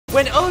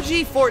When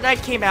OG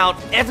Fortnite came out,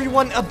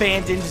 everyone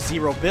abandoned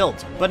zero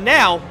build. But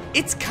now,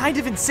 it's kind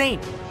of insane.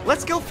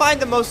 Let's go find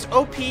the most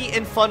OP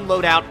and fun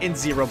loadout in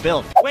zero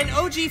build. When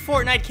OG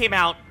Fortnite came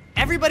out,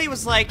 everybody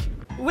was like,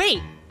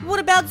 wait,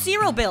 what about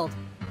zero build?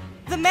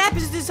 The map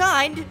is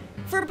designed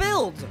for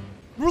build.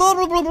 Blah,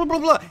 blah, blah, blah, blah,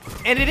 blah.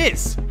 And it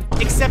is,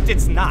 except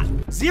it's not.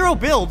 Zero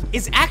build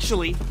is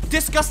actually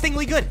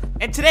disgustingly good.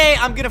 And today,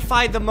 I'm gonna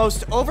find the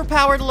most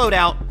overpowered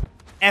loadout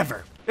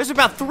ever. There's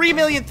about 3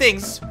 million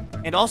things,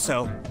 and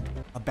also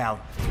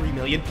about 3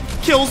 million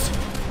kills.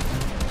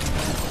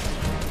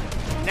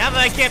 Now that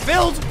I can't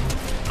build,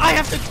 I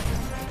have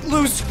to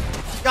lose.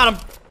 Got him.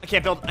 I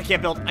can't build, I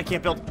can't build, I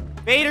can't build.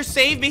 Vader,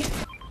 save me.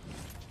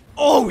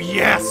 Oh,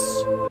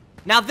 yes.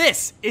 Now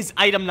this is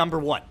item number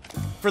 1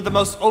 for the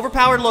most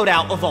overpowered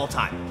loadout of all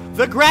time.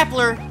 The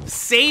grappler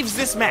saves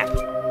this map.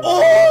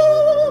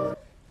 Oh!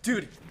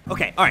 Dude,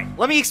 okay, all right,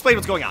 let me explain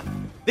what's going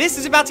on. This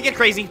is about to get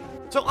crazy.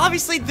 So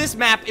obviously this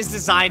map is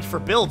designed for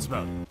builds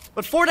mode,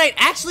 but Fortnite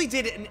actually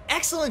did an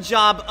excellent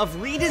job of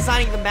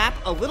redesigning the map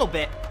a little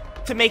bit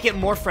to make it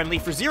more friendly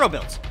for zero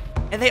builds.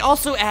 And they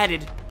also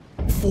added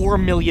 4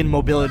 million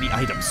mobility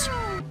items.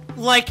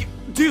 Like,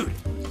 dude,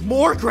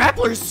 more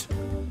grapplers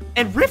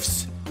and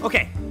rifts.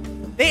 Okay,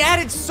 they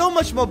added so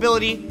much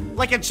mobility,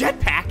 like a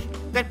jetpack,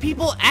 that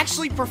people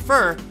actually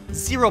prefer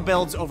zero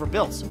builds over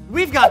builds.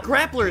 We've got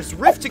grapplers,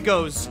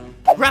 rift-to-goes,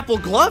 grapple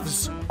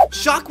gloves,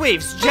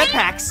 shockwaves,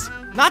 jetpacks,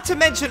 not to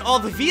mention all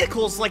the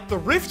vehicles like the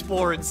rift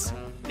boards,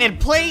 and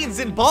planes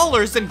and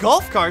ballers and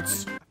golf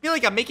carts. I feel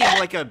like I'm making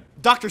like a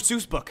Dr.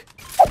 Seuss book.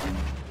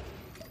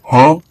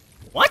 Huh?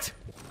 What?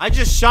 I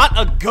just shot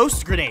a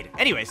ghost grenade.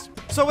 Anyways,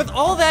 so with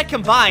all that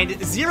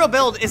combined, zero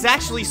build is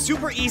actually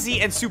super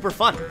easy and super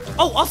fun.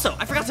 Oh, also,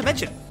 I forgot to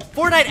mention,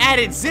 Fortnite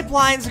added zip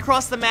lines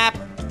across the map,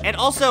 and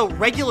also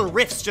regular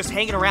rifts just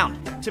hanging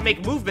around to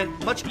make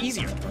movement much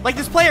easier. Like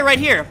this player right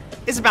here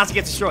is about to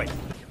get destroyed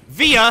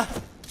via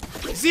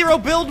zero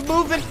build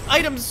movement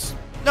items.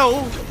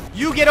 No,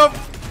 you get over.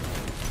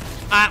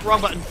 Ah,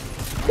 wrong button.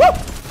 Woo!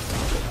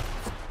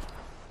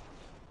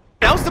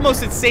 That was the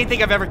most insane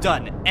thing I've ever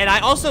done, and I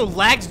also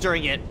lagged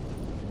during it,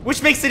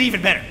 which makes it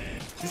even better,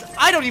 because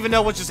I don't even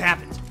know what just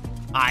happened.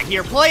 I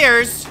hear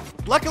players.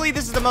 Luckily,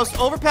 this is the most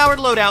overpowered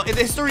loadout in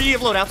the history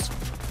of loadouts.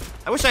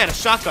 I wish I had a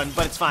shotgun,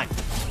 but it's fine.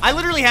 I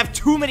literally have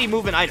too many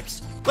movement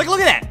items. Like,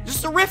 look at that.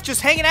 Just a rift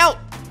just hanging out.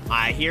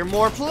 I hear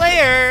more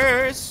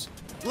players.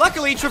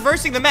 Luckily,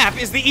 traversing the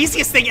map is the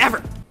easiest thing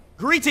ever.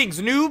 Greetings,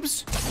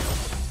 noobs.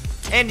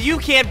 And you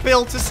can't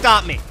build to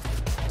stop me.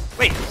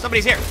 Wait,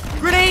 somebody's here.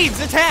 Grenades,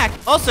 attack.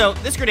 Also,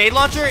 this grenade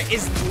launcher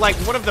is like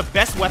one of the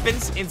best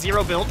weapons in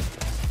zero build.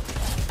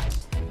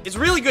 It's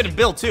really good in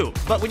build too,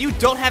 but when you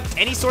don't have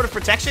any sort of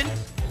protection,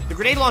 the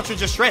grenade launcher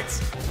just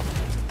shreds.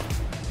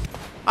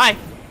 Hi.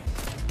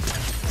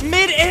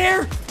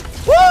 Mid-air.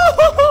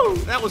 Woo-hoo-hoo!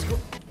 That was cool.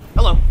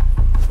 Hello.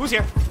 Who's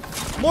here?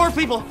 More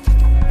people.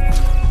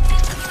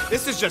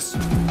 This is just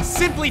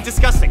simply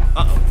disgusting.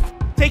 Uh-oh.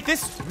 Take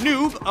this,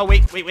 noob. Oh,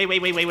 wait.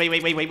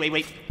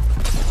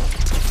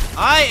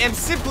 I am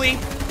simply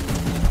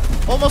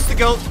almost the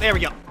GOAT. There we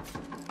go.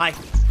 Hi.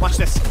 Watch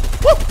this.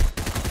 Woo!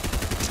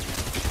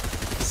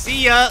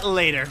 See ya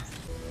later.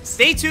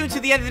 Stay tuned to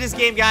the end of this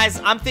game, guys.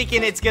 I'm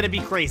thinking it's gonna be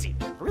crazy.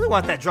 I really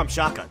want that drum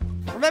shotgun.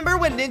 Remember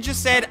when Ninja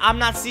said, I'm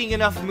not seeing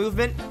enough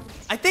movement?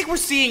 I think we're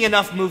seeing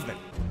enough movement.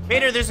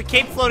 Vader, there's a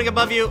cape floating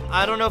above you.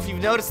 I don't know if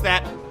you've noticed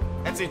that.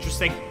 That's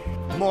interesting.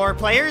 More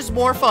players,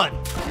 more fun.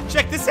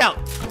 Check this out.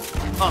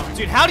 Oh,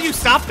 dude, how do you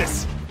stop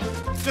this?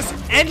 Just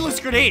endless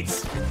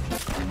grenades.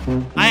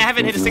 I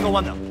haven't hit a single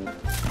one, though.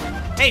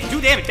 Hey,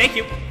 do damage, thank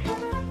you.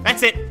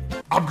 That's it.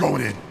 I'm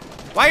going in.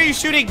 Why are you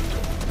shooting?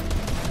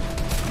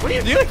 What are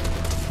you doing?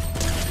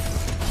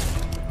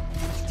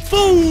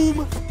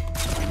 Boom!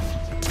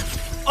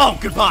 Oh,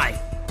 goodbye.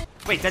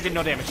 Wait, that did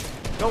no damage.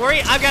 Don't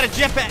worry, I've got a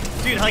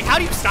jetpack. Dude, like, how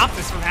do you stop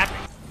this from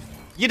happening?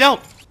 You don't.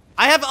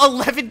 I have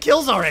 11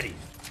 kills already.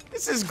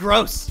 This is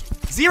gross.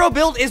 Zero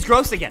build is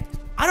gross again.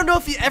 I don't know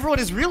if everyone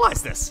has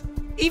realized this.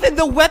 Even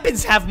the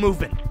weapons have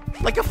movement.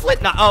 Like a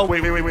flint knot. Oh,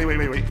 wait.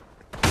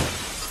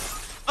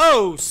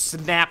 Oh,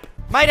 snap.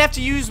 Might have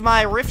to use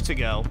my rift to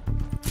go.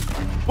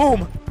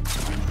 Boom.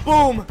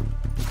 Boom.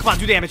 Come on,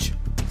 do damage.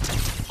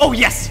 Oh,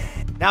 yes.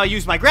 Now I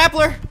use my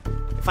grappler.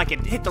 If I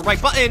can hit the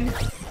right button.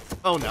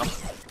 Oh, no.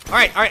 All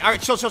right.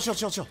 Chill.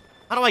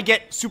 How do I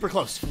get super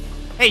close?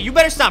 Hey, you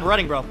better stop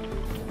running, bro.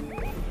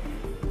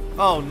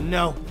 Oh,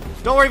 no.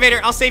 Don't worry, Vader.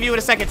 I'll save you in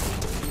a second.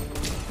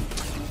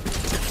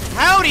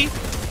 Howdy.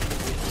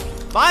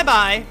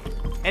 Bye-bye.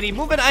 Any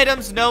movement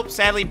items? Nope,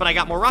 sadly, but I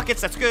got more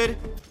rockets. That's good.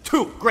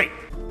 2. Great.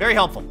 Very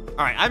helpful.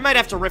 All right, I might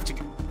have to rift to...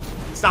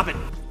 Stop it.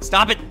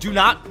 Stop it. Do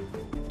not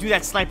do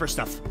that sniper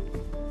stuff.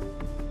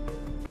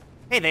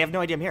 Hey, they have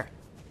no idea I'm here.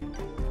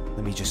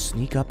 Let me just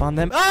sneak up on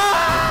them.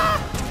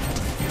 Ah!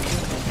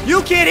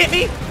 You can't hit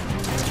me.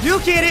 You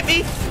can't hit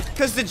me.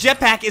 Because the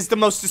jetpack is the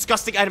most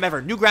disgusting item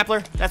ever. New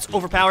grappler, that's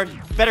overpowered.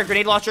 Better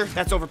grenade launcher,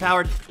 that's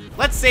overpowered.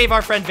 Let's save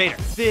our friend Vader.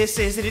 This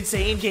is an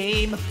insane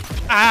game.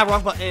 Ah,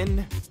 wrong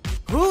button.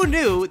 Who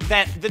knew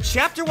that the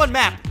Chapter 1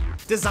 map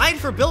designed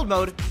for build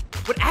mode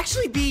would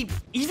actually be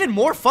even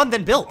more fun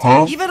than build.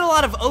 Even a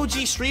lot of OG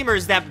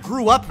streamers that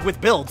grew up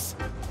with builds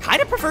kind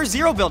of prefer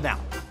zero build now.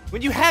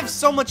 When you have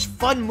so much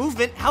fun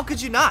movement, how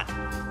could you not?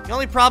 The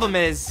only problem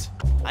is,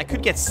 I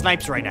could get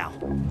snipes right now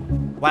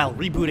while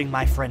rebooting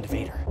my friend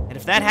Vader. And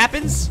if that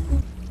happens,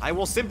 I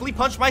will simply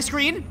punch my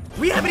screen.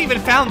 We haven't even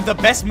found the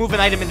best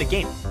movement item in the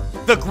game,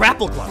 the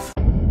grapple glove.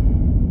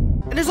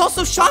 And there's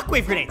also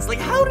shockwave grenades. Like,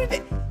 how did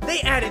they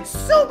added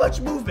so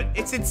much movement.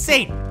 It's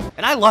insane.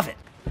 And I love it.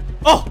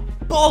 Oh,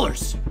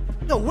 ballers.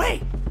 No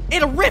way.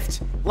 And a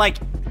rift. Like,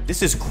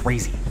 this is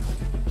crazy.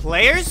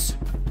 Players?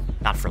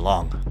 Not for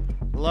long.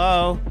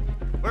 Hello?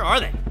 Where are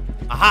they?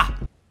 Aha.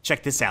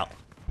 Check this out.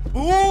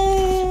 Ooh.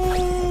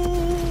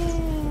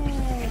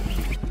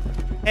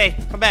 Hey,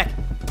 come back.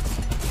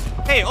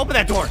 Hey, open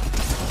that door.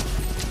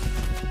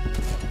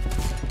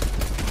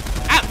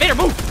 Ah, Vader,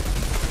 move.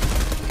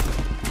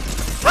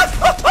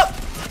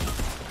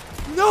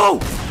 No!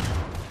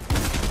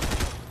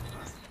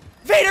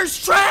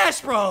 Vader's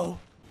trash, bro!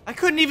 I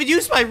couldn't even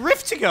use my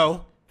rift to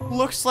go.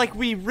 Looks like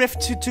we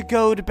rifted to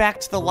go back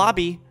to the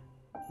lobby.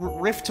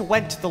 Rift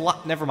went to the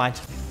never mind.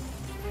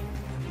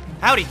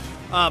 Howdy.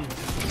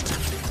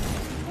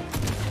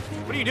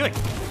 What are you doing?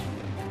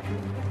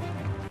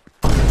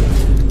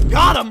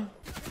 Got him!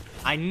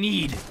 I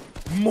need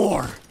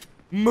more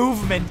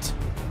movement.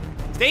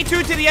 Stay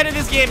tuned to the end of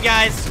this game,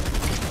 guys,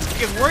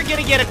 because we're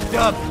gonna get a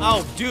dub.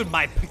 Oh, dude,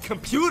 my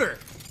computer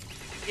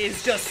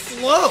is just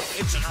slow.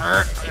 It's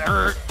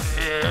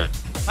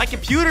my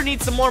computer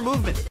needs some more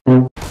movement.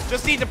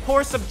 Just need to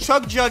pour some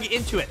chug jug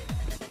into it.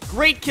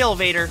 Great kill,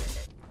 Vader.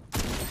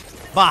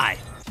 Bye.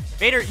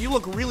 Vader, you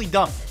look really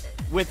dumb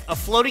with a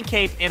floating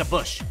cape and a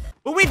bush.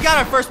 But we've got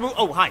our first move.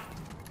 Oh, hi.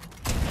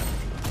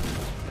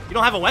 You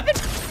don't have a weapon?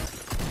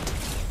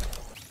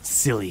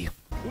 Silly.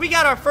 We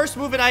got our first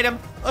movement item,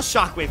 a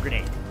shockwave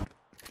grenade.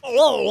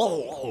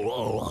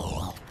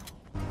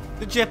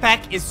 The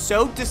jetpack is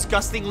so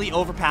disgustingly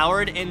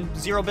overpowered in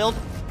zero build,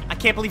 I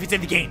can't believe it's in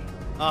the game.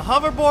 A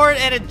hoverboard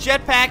and a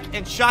jetpack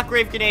and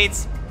shockwave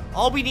grenades.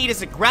 All we need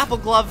is a grapple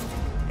glove,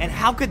 and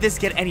how could this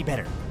get any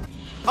better?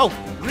 Oh,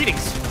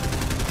 greetings.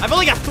 I've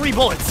only got 3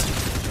 bullets.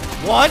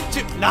 1,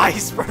 2,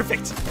 nice,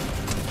 perfect.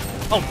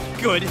 Oh,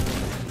 good.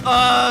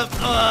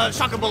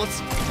 Shotgun bullets.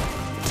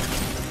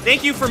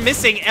 Thank you for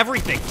missing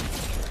everything.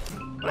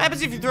 What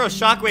happens if you throw a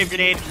shockwave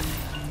grenade?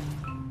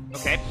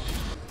 Okay.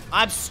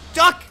 I'm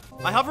stuck.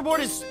 My hoverboard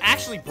is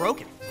actually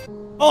broken.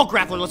 Oh,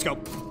 grappler, let's go.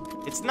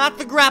 It's not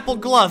the grapple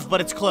glove, but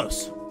it's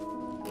close.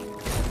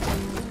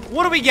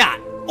 What do we got?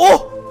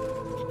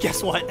 Oh!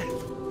 Guess what?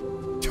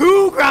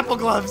 2 grapple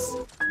gloves.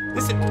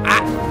 This is,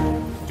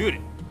 dude.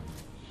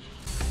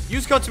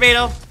 Use code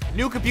tomato.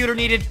 New computer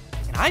needed.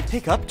 Can I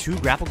pick up 2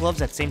 grapple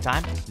gloves at the same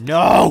time?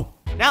 No.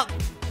 Now,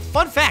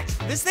 fun fact,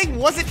 this thing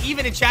wasn't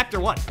even in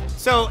chapter 1.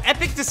 So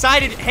Epic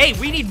decided, hey,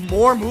 we need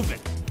more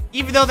movement,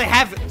 even though they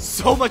have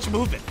so much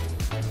movement.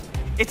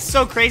 It's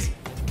so crazy.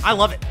 I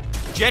love it.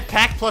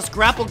 Jetpack plus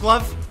grapple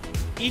glove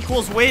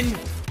equals win.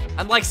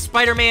 I'm like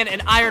Spider-Man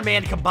and Iron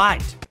Man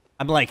combined.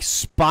 I'm like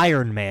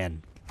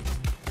Spider-Man.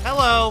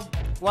 Hello.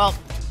 Well,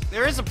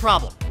 there is a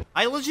problem.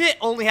 I legit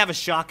only have a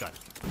shotgun.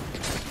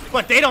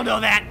 But they don't know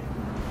that.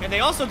 And they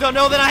also don't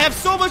know that I have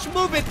so much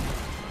movement.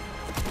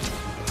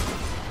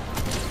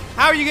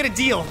 How are you gonna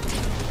deal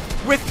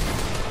with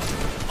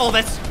all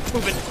that's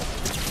movement?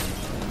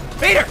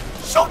 Vader,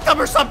 shoot them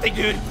or something,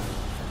 dude.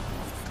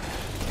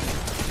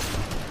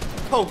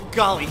 Oh,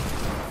 golly.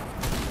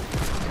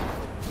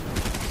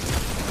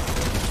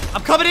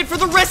 I'm coming in for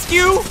the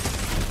rescue.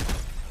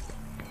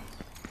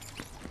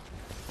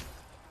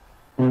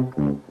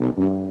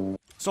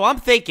 So I'm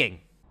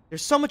thinking,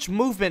 there's so much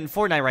movement in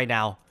Fortnite right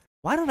now.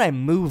 Why don't I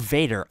move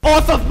Vader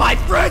off of my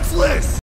friends list?